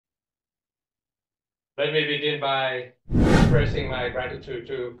Let me begin by expressing my gratitude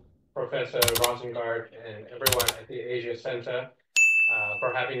to Professor Rosengard and everyone at the Asia Center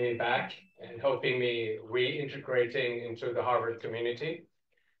for having me back and helping me reintegrating into the Harvard community,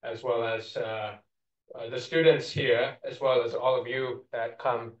 as well as the students here, as well as all of you that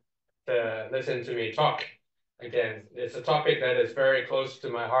come to listen to me talk. Again, it's a topic that is very close to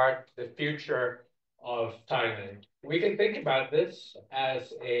my heart, the future of Thailand. We can think about this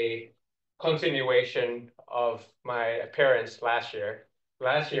as a continuation of my appearance last year.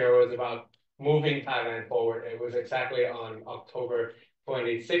 Last year was about moving Thailand forward. It was exactly on October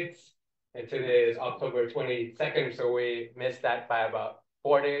 26th, and today is October 22nd, so we missed that by about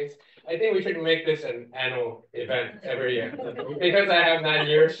 4 days. I think we should make this an annual event every year because I have 9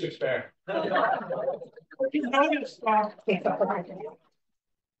 years to spare.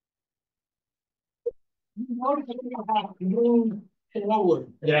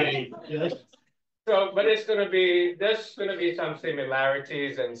 Yeah. Yes. So, but there's gonna be some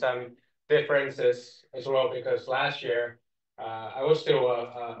similarities and some differences as well because last year I was still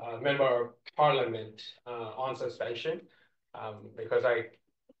a member of parliament on suspension because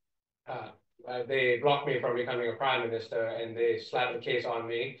they blocked me from becoming a prime minister and they slapped the case on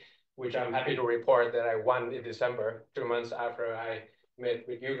me, which I'm happy to report that I won in December, 2 months after I met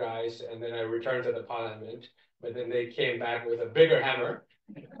with you guys, and then I returned to the parliament. But then they came back with a bigger hammer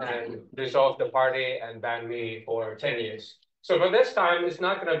and dissolved the party and banned me for 10 years. So for this time, it's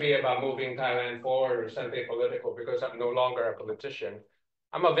not going to be about moving Thailand forward or something political because I'm no longer a politician.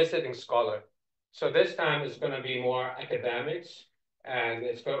 I'm a visiting scholar. So this time is going to be more academics and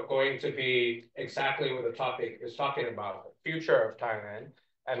it's going to be exactly what the topic is talking about, future of Thailand.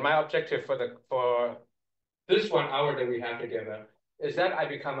 And my objective for this 1 hour that we have together is that I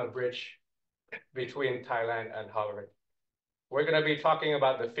become a bridge between Thailand and Harvard. We're going to be talking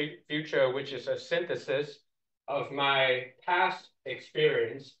about the future, which is a synthesis of my past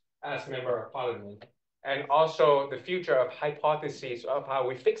experience as member of parliament, and also the future of hypotheses of how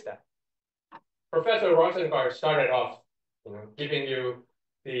we fix that. Professor Rosengard started off, giving you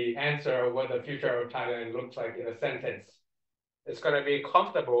the answer of what the future of Thailand looks like in a sentence. It's going to be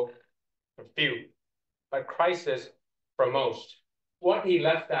comfortable for few, but crisis for most. What he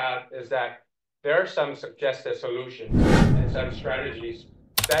left out is that there are some suggested solutions and some strategies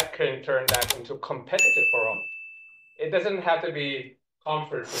that can turn that into competitive for all. It doesn't have to be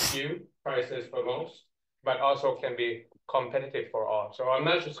comfort for few, crisis for most, but also can be competitive for all. So I'm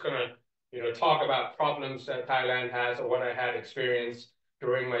not just going to talk about problems that Thailand has or what I had experienced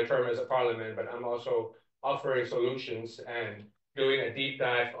during my term as a parliament, but I'm also offering solutions and doing a deep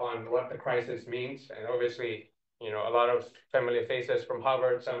dive on what the crisis means. And obviously, a lot of familiar faces from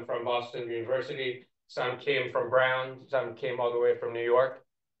Harvard, some from Boston University, some came from Brown, some came all the way from New York.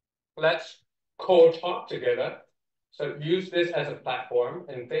 Let's co-talk together. So use this as a platform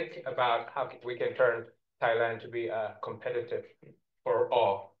and think about how we can turn Thailand to be competitive for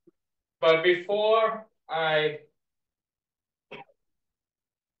all. But before I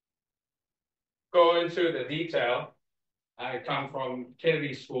go into the detail, I come from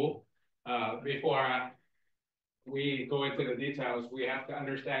Kennedy School. Before we go into the details, we have to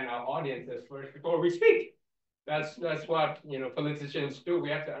understand our audiences first before we speak. That's what politicians do.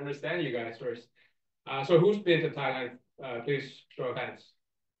 We have to understand you guys first. So who's been to Thailand? Please show of hands.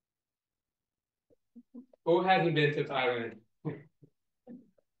 Who hasn't been to Thailand?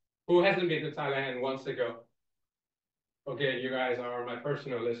 Who hasn't been to Thailand and wants to go? Okay, you guys are on my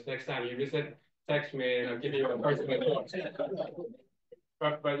personal list. Next time you visit, text me and I'll give you a personal list.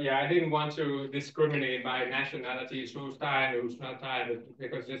 But yeah, I didn't want to discriminate by nationalities, who's Thai and who's not Thai, but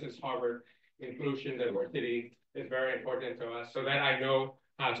because this is Harvard, inclusion, diversity is very important to us so that I know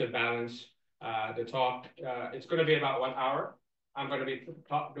how to balance the talk. It's going to be about 1 hour. I'm going to be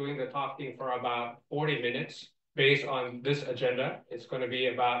doing the talking for about 40 minutes based on this agenda. It's going to be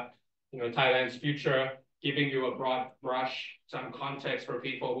about Thailand's future, giving you a broad brush, some context for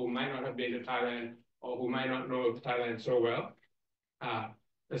people who might not have been to Thailand or who might not know Thailand so well.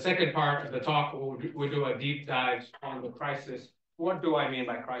 The second part of the talk, we'll do a deep dive on the crisis. What do I mean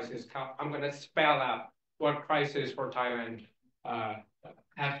by crisis? I'm going to spell out what crisis for Thailand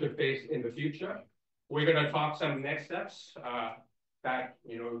has to face in the future. We're going to talk some next steps that,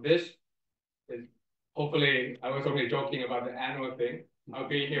 this is hopefully, I was only joking about the annual thing. I'll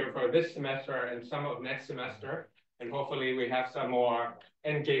be here for this semester and some of next semester. And hopefully we have some more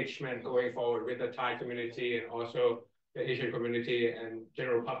engagement going forward with the Thai community and also the Asian community and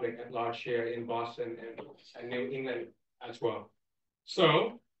general public at large here in Boston and New England as well.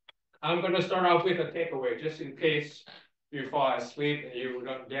 So I'm going to start off with a takeaway just in case you fall asleep and you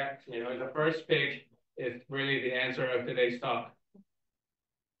don't get, the first page is really the answer of today's talk.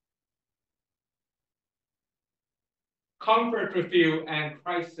 Comfort with few and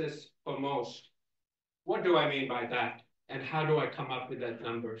crisis for most. What do I mean by that? And how do I come up with that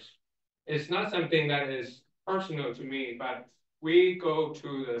numbers? It's not something that is personal to me, but we go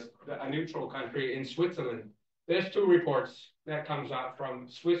to a neutral country in Switzerland. There's two reports that comes out from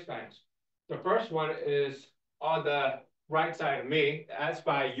Swiss banks. The first one is on the right side of me. That's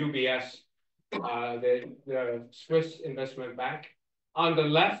by UBS, the Swiss investment bank. On the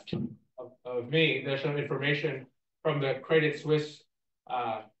left of me, there's some information from the Credit Suisse,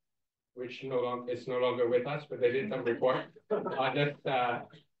 which it's no longer with us, but they did some report on this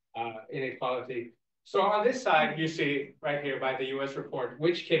inequality. So on this side, you see right here by the US report,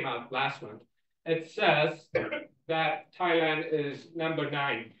 which came out last month, it says that Thailand is number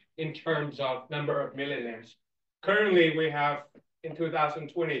 9 in terms of number of millionaires. Currently, we have, in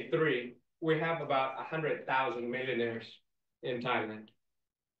 2023, we have about 100,000 millionaires in Thailand.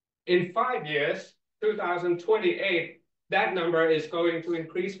 In 5 years, 2028, that number is going to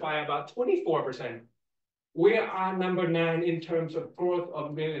increase by about 24%. We are number 9 in terms of growth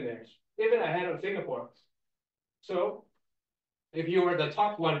of millionaires, even ahead of Singapore. So if you are the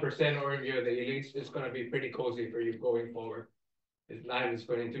top 1% or if you're the elites, it's going to be pretty cozy for you going forward. Life is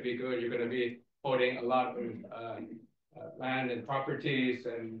going to be good. You're going to be holding a lot of land and properties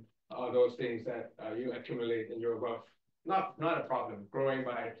and all those things that you accumulate in your wealth. Not a problem. Growing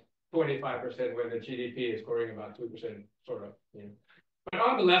by 25% when the GDP is growing about 2%, sort of. You know. But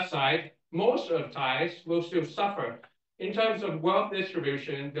on the left side, most of Thais will still suffer. In terms of wealth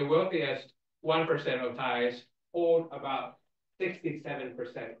distribution, the wealthiest 1% of Thais hold about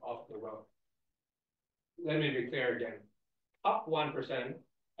 67% of the wealth. Let me be clear again. Top 1%,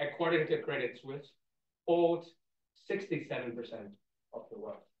 according to Credit Suisse, holds 67% of the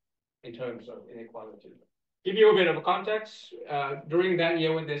wealth in terms of inequality. Give you a bit of a context, during that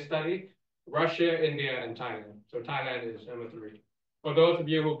year when they studied, Russia, India, and Thailand. So Thailand is number 3. For those of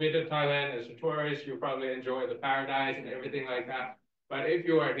you who visit Thailand as a tourist, you probably enjoy the paradise and everything like that. But if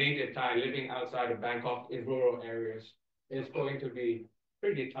you are a native Thai living outside of Bangkok in rural areas, it's going to be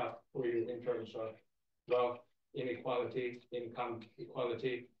pretty tough for you in terms of wealth inequality, income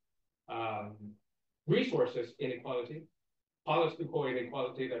equality, resources inequality, political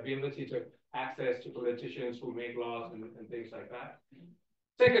inequality, the ability to access to politicians who make laws and things like that.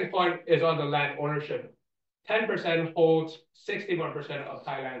 Second point is on the land ownership. 10% holds 61% of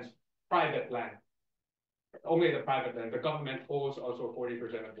Thailand's private land. Only the private land. The government holds also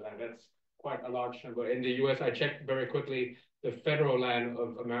 40% of the land. That's quite a large number. In the US, I checked very quickly, the federal land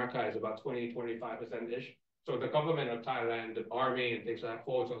of America is about 20-25%-ish. So the government of Thailand, the army and things like that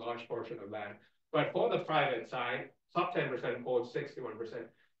holds a large portion of land. But for the private side, top 10% holds 61%.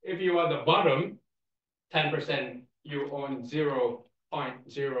 If you are the bottom 10%, you own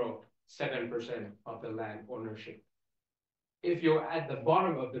 0.07% of the land ownership. If you're at the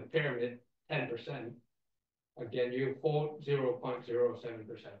bottom of the pyramid, 10%, again, you hold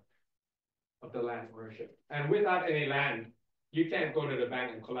 0.07% of the land ownership. And without any land, you can't go to the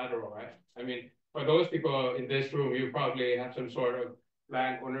bank and collateral, right? I mean, for those people in this room, you probably have some sort of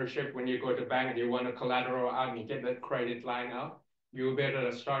land ownership when you go to bank and you want a collateral out and you get that credit line out. You'll be able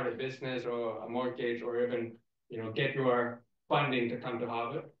to start a business or a mortgage or even, you know, get your funding to come to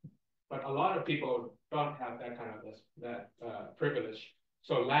Harvard. But a lot of people don't have that kind of privilege.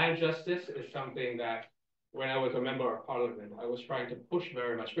 So land justice is something that when I was a member of parliament, I was trying to push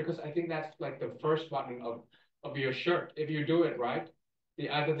very much because I think that's like the first button of your shirt. If you do it right, the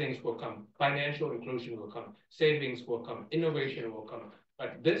other things will come. Financial inclusion will come. Savings will come. Innovation will come.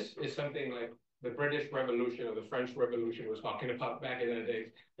 But this is something like the British Revolution or the French Revolution was talking about back in the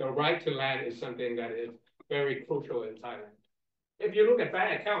days. The right to land is something that is very crucial in Thailand. If you look at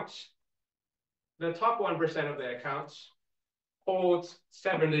bank accounts, the top 1% of the accounts holds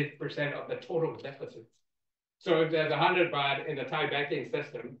 70% of the total deficit. So if there's 100 baht in the Thai banking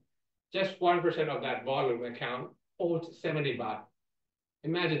system, just 1% of that volume account holds 70 baht.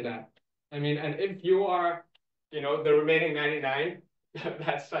 Imagine that. I mean, and if you are, you know, the remaining 99,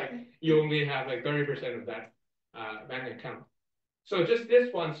 that's like, you only have like 30% of that bank account. So just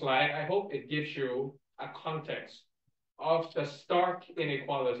this one slide, I hope it gives you a context of the stark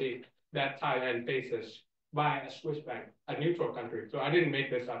inequality that Thailand faces by a Swiss bank, a neutral country. So I didn't make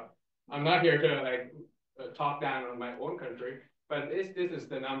this up. I'm not here to like talk down on my own country, but this is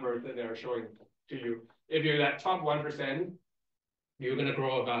the number that they're showing to you. If you're that top 1%, you're going to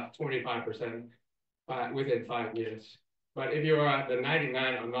grow about 25% within 5 years. But if you are at the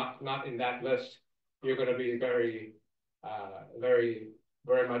 99 or not in that list, you're going to be very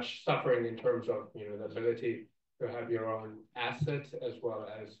very much suffering in terms of the ability to have your own assets as well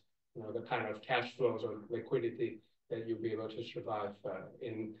as the kind of cash flows or liquidity that you'll be able to survive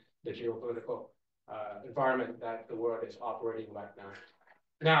in the geopolitical environment that the world is operating right now.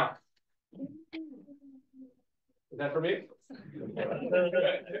 Now, is that for me?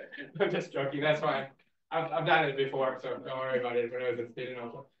 I'm just joking. That's fine. I've done it before, so don't worry about it. When I was a student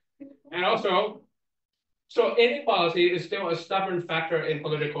also. And also, so inequality is still a stubborn factor in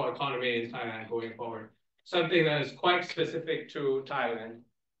political economy in Thailand going forward. Something that is quite specific to Thailand.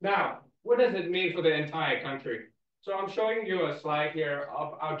 Now, what does it mean for the entire country? So I'm showing you a slide here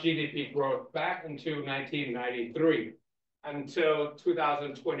of our GDP growth back into 1993 until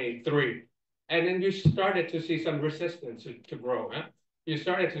 2023. And then you started to see some resistance to grow. Huh? You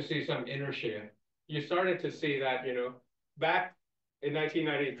started to see some inertia. You started to see that, back in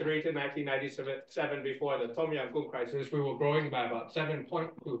 1993 to 1997, before the Tom Yum Goong crisis, we were growing by about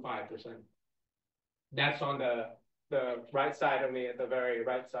 7.25%. That's on the right side of me, at the very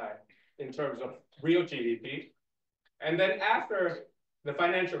right side, in terms of real GDP. And then after the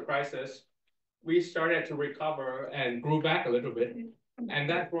financial crisis, we started to recover and grew back a little bit. And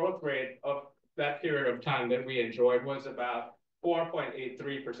that growth rate of that period of time that we enjoyed was about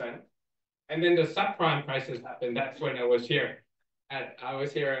 4.83%. And then the subprime crisis happened. That's when I was here. At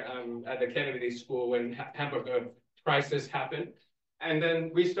the Kennedy School when hamburger crisis happened. And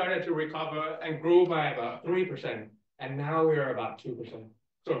then we started to recover and grew by about 3%. And now we're about 2%.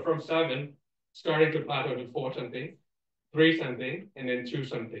 So from 7, starting to plateau to 4 something, 3 something, and then 2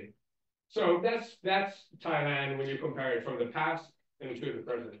 something. So that's Thailand when you compare it from the past and to the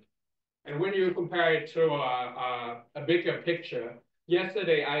present. And when you compare it to a bigger picture,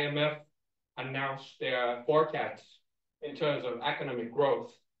 yesterday IMF announced their forecasts in terms of economic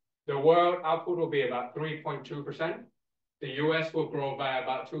growth. The world output will be about 3.2%. The US will grow by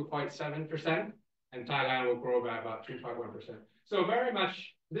about 2.7%, and Thailand will grow by about 2.1%. So very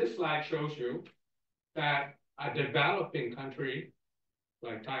much, this slide shows you that a developing country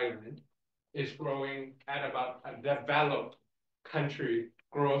like Thailand is growing at about a developed country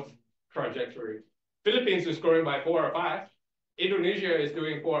growth trajectory. Philippines is growing by 4 or 5. Indonesia is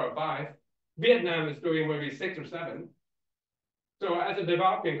doing 4 or 5. Vietnam is doing maybe 6 or 7. So as a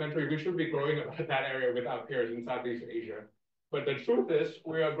developing country, we should be growing about that area with our peers in Southeast Asia. But the truth is,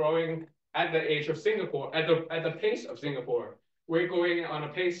 we are growing at the age of Singapore, at the pace of Singapore. We're going on a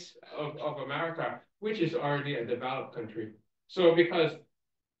pace of America, which is already a developed country. So because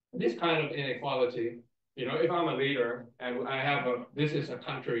this kind of inequality, if I'm a leader and this is a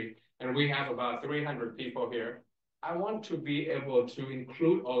country and we have about 300 people here, I want to be able to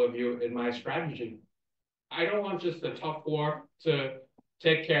include all of you in my strategy. I don't want just the top 4 to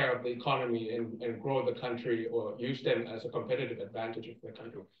take care of the economy and grow the country or use them as a competitive advantage of the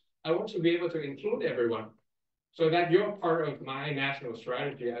country. I want to be able to include everyone so that you're part of my national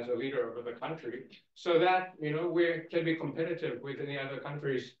strategy as a leader of the country so that, we can be competitive with any other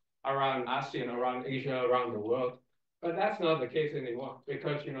countries around ASEAN, around Asia, around the world. But that's not the case anymore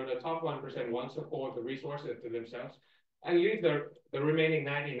because, the top 1% wants to hold the resources to themselves and leave the remaining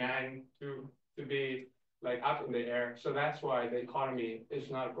 99 to be like up in the air. So that's why the economy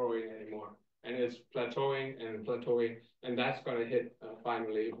is not growing anymore. And it's plateauing, and that's going to hit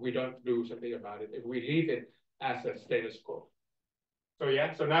finally if we don't do something about it, if we leave it as a status quo. So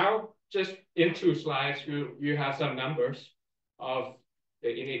yeah, so now just in 2 slides, you have some numbers of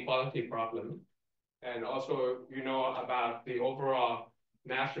the inequality problem. And also, about the overall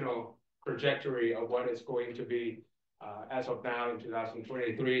national trajectory of what is going to be as of now in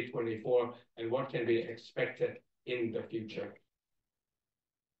 2023, 24, and what can be expected in the future.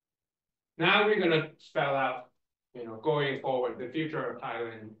 Now we're going to spell out, going forward, the future of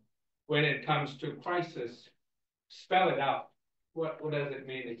Thailand. When it comes to crisis, spell it out. What does it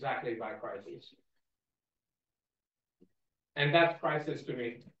mean exactly by crisis? And that's crisis to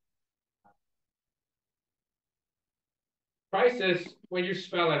me. Crisis, when you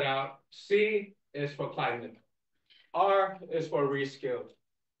spell it out, C is for climate. R is for reskill.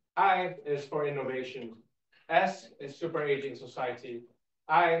 I is for innovation. S is super aging society.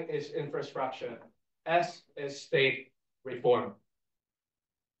 I is infrastructure. S is state reform.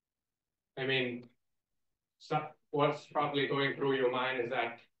 I mean, what's probably going through your mind is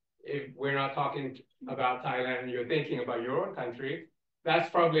that if we're not talking about Thailand, you're thinking about your own country, that's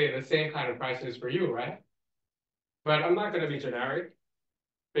probably the same kind of crisis for you, right? But I'm not going to be generic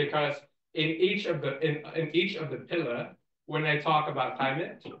because in each of the pillar, when I talk about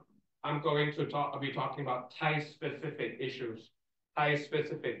climate, I'm going to be talking about Thai-specific issues,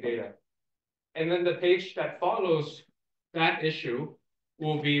 Thai-specific data. And then the page that follows that issue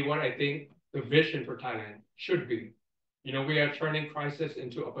will be what I think the vision for Thailand should be. We are turning crisis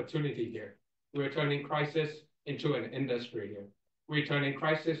into opportunity here. We're turning crisis into an industry here. We're turning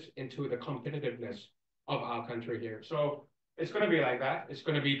crisis into the competitiveness of our country here. So it's going to be like that. It's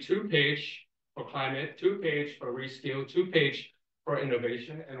going to be 2-page for climate, 2-page for reskill, 2-page for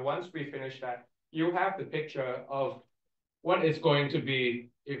innovation. And once we finish that, you have the picture of what it's going to be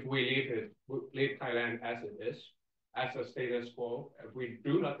if we leave Thailand as it is, as a status quo. If we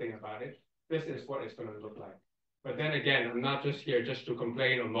do nothing about it, this is what it's going to look like. But then again, I'm not just here just to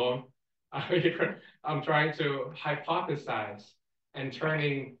complain or moan. I'm trying to hypothesize and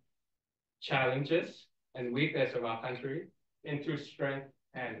turning challenges and weakness of our country into strength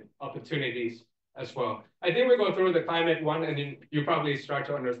and opportunities as well. I think we go through the climate one, and then you probably start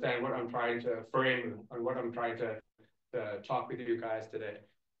to understand what I'm trying to frame and what I'm trying to talk with you guys today.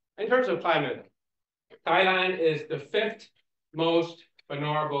 In terms of climate, Thailand is the 5th most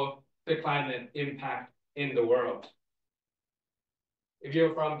vulnerable to climate impact in the world. If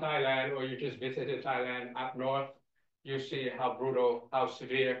you're from Thailand or you just visited Thailand up north, you see how brutal, how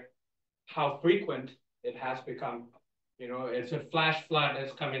severe, how frequent it has become. It's a flash flood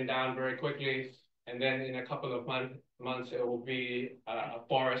that's coming down very quickly, and then in a couple of months it will be a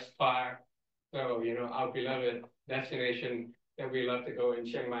forest fire. So, our beloved destination that we love to go in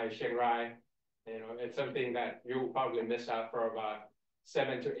Chiang Mai, Chiang Rai, it's something that you will probably miss out for about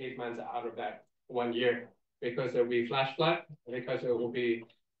 7 to 8 months out of that 1 year, because there will be flash flood, because there will be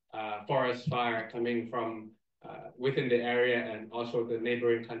forest fire coming from within the area and also the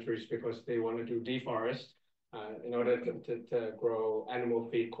neighboring countries, because they want to do deforest in order to grow animal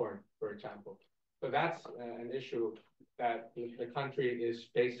feed corn, for example. So that's an issue that the country is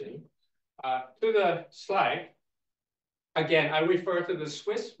facing. To the slide, again, I refer to the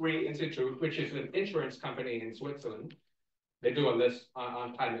Swiss Re Institute, which is an insurance company in Switzerland. They do a list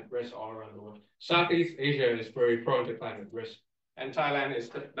on climate risk all around the world. Southeast Asia is very prone to climate risk, and Thailand is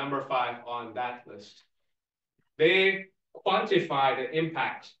number 5 on that list. They quantify the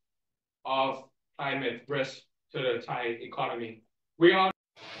impact of climate risk to the Thai economy. We all